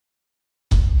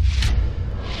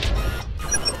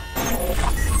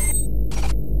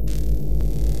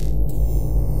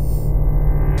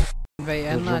Invite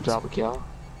in, jumped lads. out the car.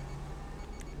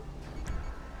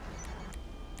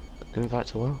 Invite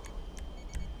to what?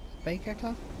 Biker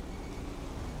club?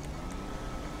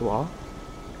 What?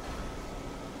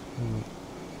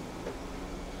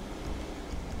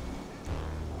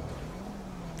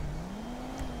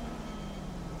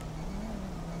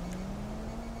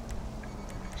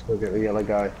 Let's go get the yellow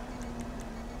guy.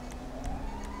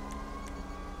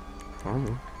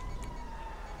 Oh.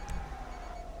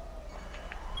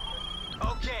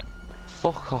 Okay.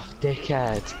 Fuck off,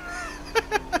 dickhead.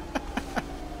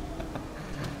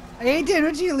 Aiden,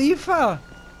 what did you leave for?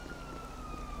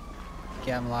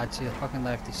 Get him, lads. He fucking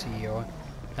left the CEO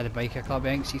at the biker club. I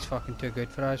think he's fucking too good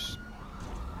for us.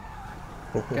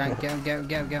 Get him, get him, get him,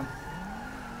 get him.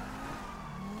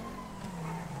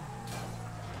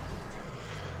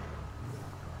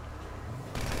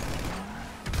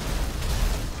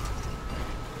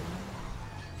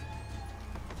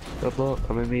 Good luck,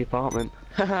 I'm in the apartment.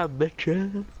 Haha,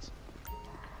 bitches.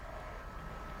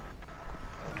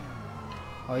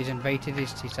 Oh, he's invited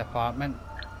us to his apartment.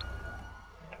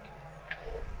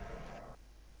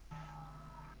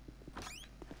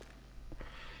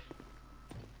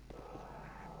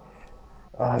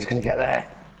 Oh, I was gonna get there.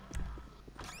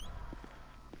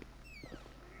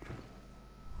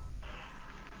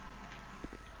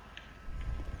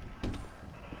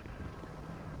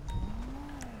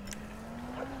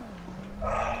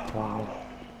 Wow.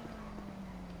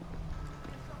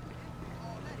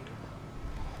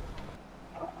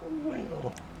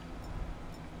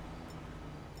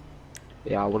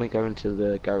 Yeah, I wouldn't go into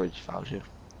the garage if I was you.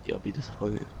 You'll be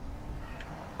disappointed.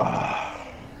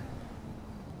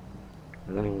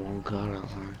 There's only one car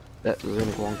outside. There's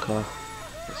only one car.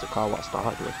 It's the car what I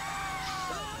started with.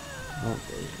 I don't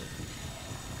believe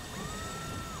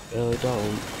it.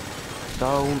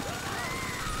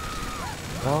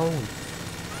 Don't.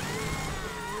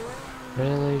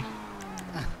 Really?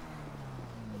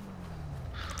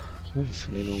 It's not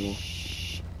funny no more.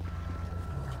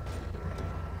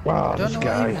 Wow, I don't this know what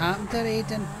guy. even happened there,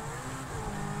 Aiden.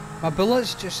 My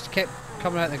bullets just kept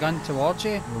coming out the gun towards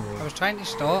you. I was trying to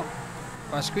stop,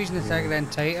 but I was squeezing the trigger in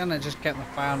tighter and it just kept me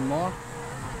firing more.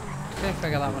 Couldn't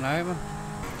figure that one out, man.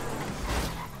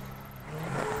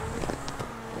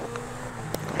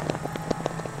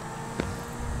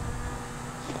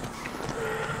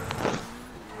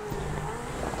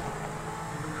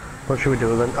 What should we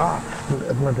do then? Ah,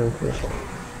 I'm not doing this one.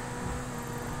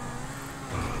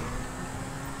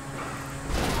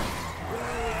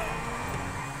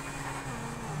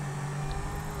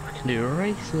 I can do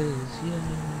races, yeah.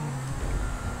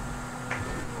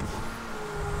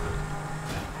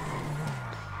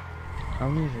 How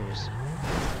many of these?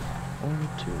 1,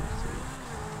 2, 3,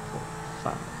 4,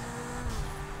 5.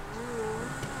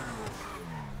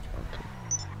 Okay.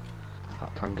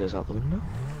 That tank goes out the window.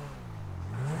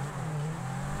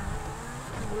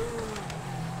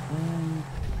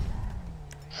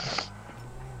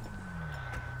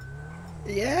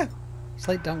 Yeah!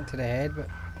 Slight dunk to the head, but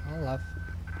I'll laugh.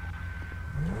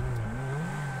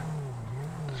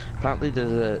 Apparently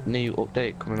there's a new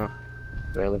update coming up.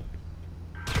 Really?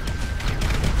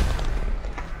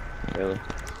 Really?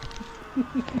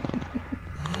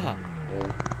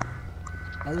 Really?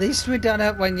 At least we done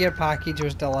it when your package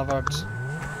was delivered.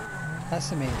 That's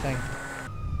the main thing.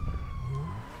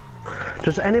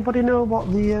 Does anybody know what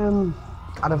the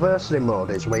anniversary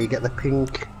mode is, where you get the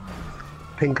pink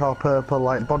or purple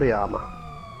like body armor?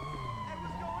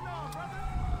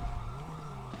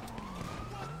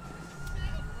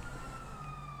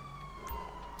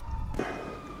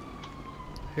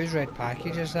 Whose red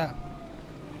package is that?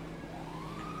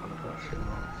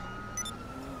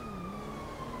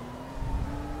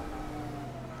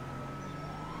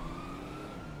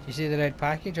 Do you see the red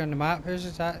package on the map? Whose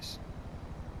is that?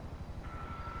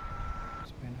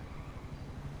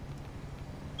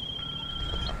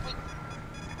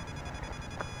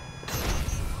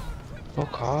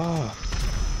 Fuck off.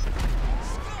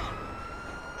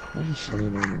 I'm funny,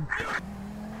 man.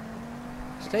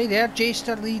 Stay there,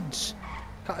 Jaysterleeds.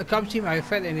 Come to my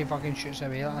outfit and he fucking shoots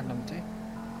away like a numpty.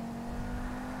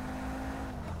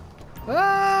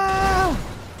 Ah!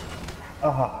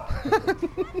 Oh.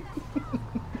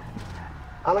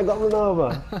 And I got run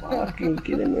over. Fucking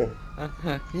kidding me.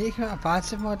 You need to come out of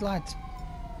passive mode, lads.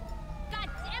 God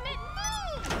damn it,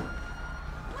 move!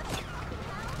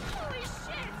 Holy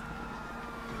shit!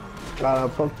 Ah,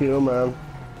 fuck you, man.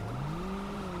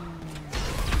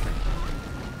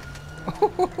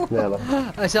 Never.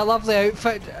 It's a lovely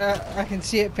outfit. I can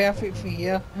see it perfect for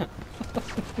here.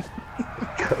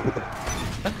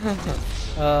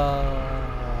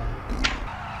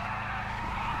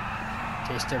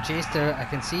 Jayster, I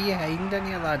can see you hiding down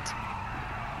here, lad.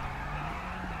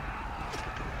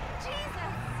 Jesus!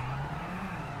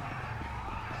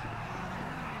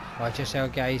 Watch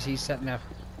yourself, guys. He's sitting there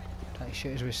trying to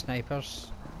shoot us with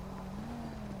snipers.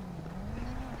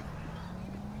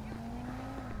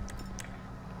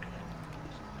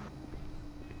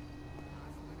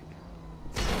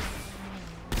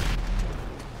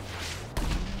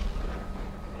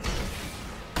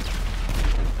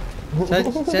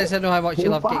 Says I know how much you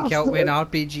love getting killed with an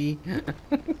RPG.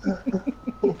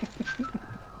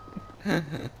 And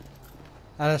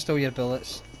I stole your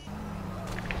bullets.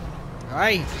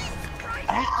 Aye!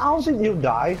 How did you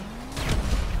die?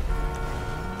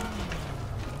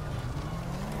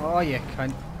 Oh, you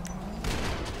cunt.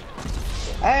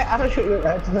 Hey, I don't shoot you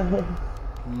at the head.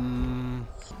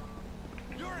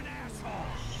 You're an asshole.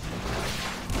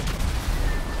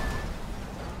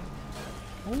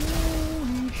 Holy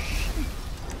shit.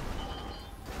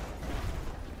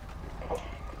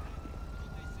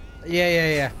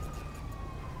 Yeah.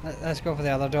 Let's go for the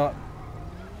other door.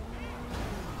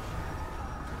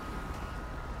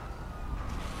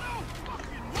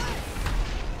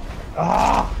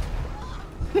 Ah!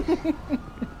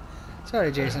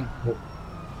 Sorry, Jason. You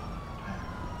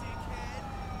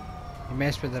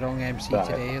messed with the wrong MC Right.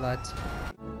 today, lads.